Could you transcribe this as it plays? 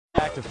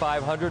Back to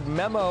 500.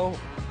 Memo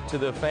to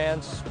the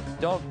fans,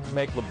 don't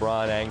make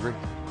LeBron angry.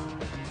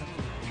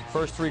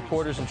 First 3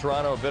 quarters in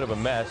Toronto, a bit of a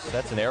mess.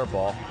 That's an air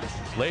ball.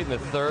 Late in the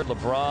third,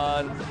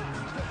 LeBron,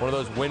 one of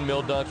those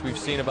windmill dunks we've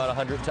seen about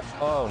 100 times.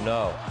 Oh,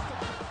 no.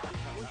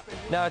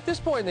 Now, at this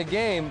point in the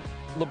game,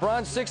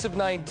 LeBron's 6 of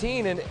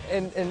 19,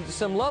 and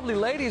some lovely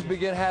ladies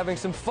begin having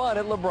some fun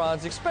at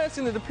LeBron's expense,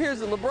 and it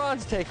appears that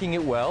LeBron's taking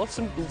it well.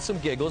 Some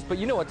giggles, but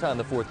you know what time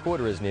the fourth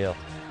quarter is, Neil.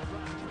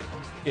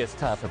 It's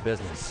time for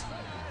business.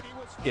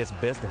 It's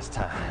business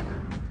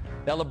time.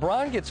 Now,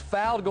 LeBron gets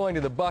fouled going to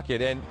the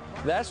bucket, and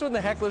that's when the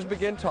hecklers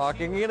begin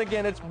talking. And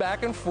again, it's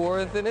back and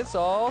forth, and it's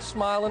all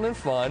smiling and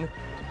fun.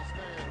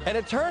 And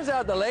it turns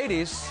out the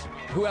ladies,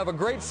 who have a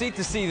great seat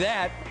to see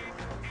that,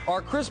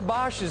 are Chris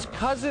Bosh's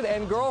cousin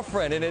and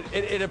girlfriend. And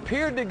it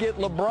appeared to get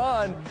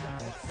LeBron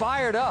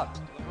fired up.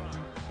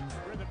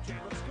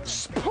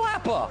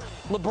 Splappa!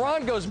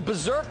 LeBron goes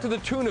berserk to the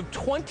tune of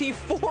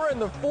 24 in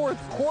the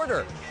fourth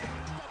quarter.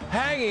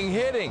 Hanging,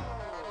 hitting.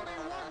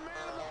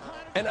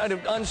 An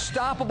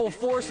unstoppable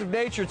force of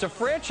nature. It's a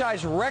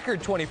franchise record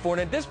 24.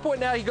 And at this point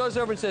now, he goes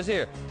over and says,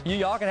 here,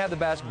 y'all can have the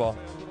basketball.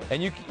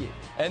 And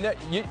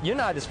you're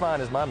not as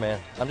fine as my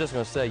man. I'm just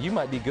going to say, you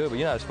might be good, but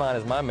you're not as fine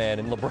as my man.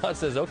 And LeBron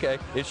says, okay,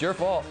 it's your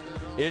fault.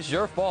 It's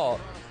your fault.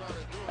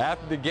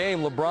 After the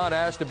game, LeBron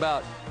asked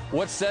about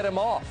what set him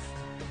off.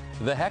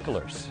 The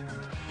hecklers.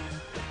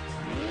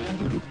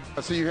 I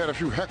see you had a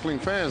few heckling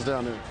fans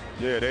down there.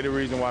 Yeah, they're the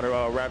reason why the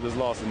Raptors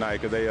lost tonight,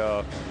 because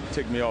they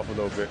ticked me off a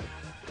little bit.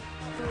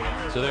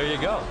 So there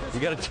you go. You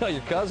got to tell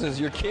your cousins,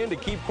 your kin, to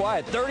keep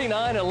quiet.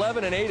 39,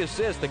 11, and 8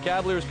 assists. The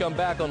Cavaliers come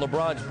back on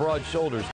LeBron's broad shoulders.